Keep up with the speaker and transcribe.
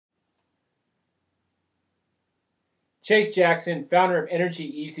Chase Jackson, founder of Energy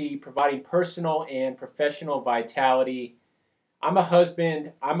Easy, providing personal and professional vitality. I'm a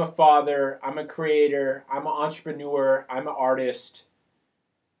husband, I'm a father, I'm a creator, I'm an entrepreneur, I'm an artist.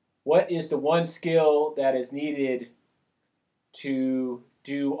 What is the one skill that is needed to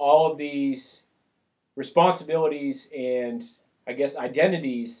do all of these responsibilities and, I guess,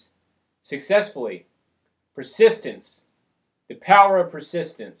 identities successfully? Persistence. The power of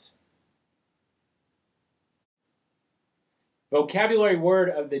persistence. Vocabulary word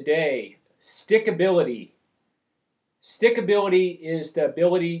of the day, stickability. Stickability is the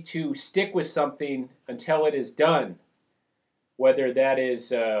ability to stick with something until it is done, whether that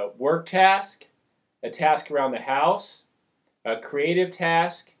is a work task, a task around the house, a creative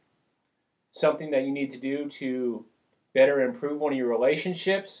task, something that you need to do to better improve one of your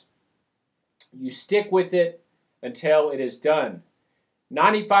relationships. You stick with it until it is done.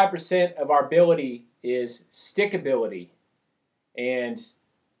 95% of our ability is stickability. And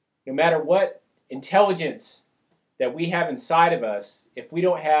no matter what intelligence that we have inside of us, if we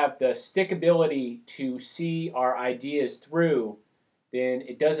don't have the stickability to see our ideas through, then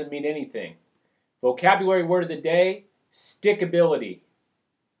it doesn't mean anything. Vocabulary word of the day, stickability.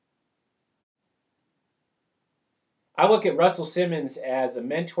 I look at Russell Simmons as a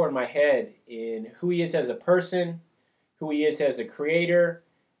mentor in my head in who he is as a person, who he is as a creator,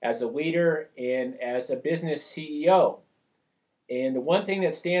 as a leader, and as a business CEO. And the one thing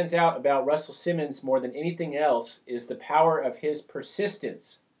that stands out about Russell Simmons more than anything else is the power of his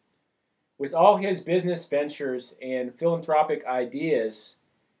persistence. With all his business ventures and philanthropic ideas,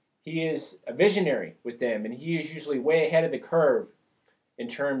 he is a visionary with them, and he is usually way ahead of the curve in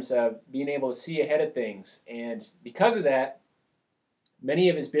terms of being able to see ahead of things. And because of that, many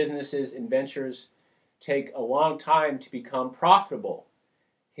of his businesses and ventures take a long time to become profitable.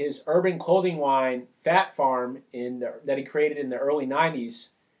 His urban clothing line, Fat Farm, that he created in the early 90s,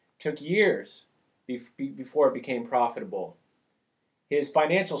 took years before it became profitable. His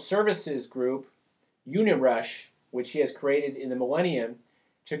financial services group, Unirush, which he has created in the millennium,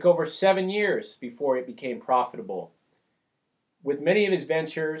 took over 7 years before it became profitable. With many of his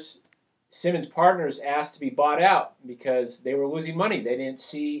ventures, Simmons partners asked to be bought out because they were losing money. They didn't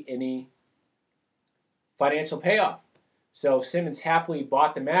see any financial payoff. So Simmons happily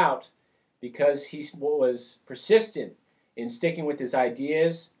bought them out because he was persistent in sticking with his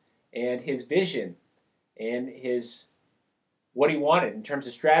ideas and his vision and what he wanted in terms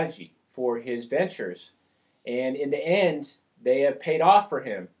of strategy for his ventures. And in the end, they have paid off for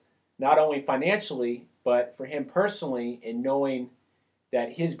him, not only financially, but for him personally, in knowing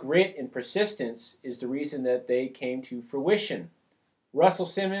that his grit and persistence is the reason that they came to fruition. Russell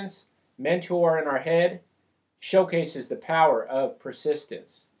Simmons, mentor in our head, showcases the power of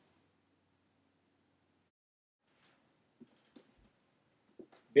persistence.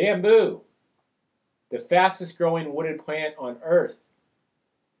 Bamboo, the fastest growing wooded plant on earth.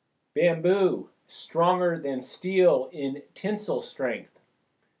 Bamboo, stronger than steel in tensile strength.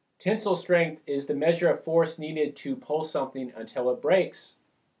 Tensile strength is the measure of force needed to pull something until it breaks.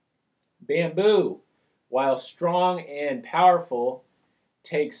 Bamboo, while strong and powerful,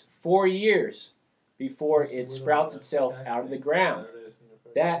 takes 4 years before it sprouts itself out of the ground.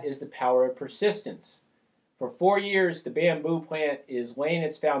 That is the power of persistence. For 4 years, the bamboo plant is laying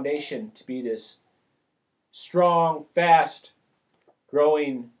its foundation to be this strong, fast,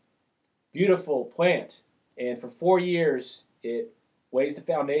 growing, beautiful plant. And for 4 years, it lays the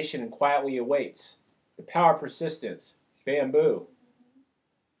foundation and quietly awaits. The power of persistence. Bamboo.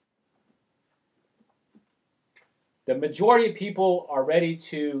 The majority of people are ready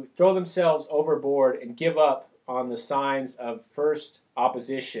to throw themselves overboard and give up on the signs of first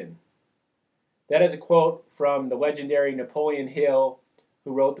opposition. That is a quote from the legendary Napoleon Hill,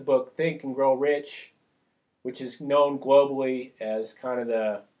 who wrote the book Think and Grow Rich, which is known globally as kind of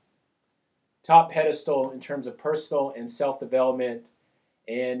the top pedestal in terms of personal and self-development.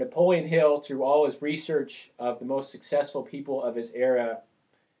 And Napoleon Hill, through all his research of the most successful people of his era,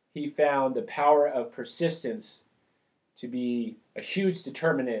 he found the power of persistence to be a huge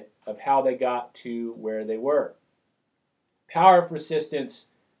determinant of how they got to where they were. Power of persistence,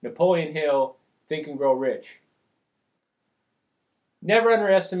 Napoleon Hill, Think and Grow Rich. Never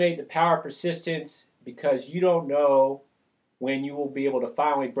underestimate the power of persistence, because you don't know when you will be able to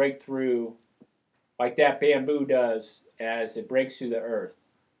finally break through like that bamboo does as it breaks through the earth.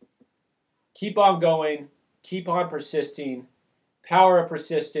 Keep on going, keep on persisting. Power of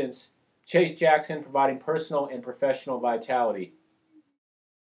persistence. Chase Jackson, providing personal and professional vitality.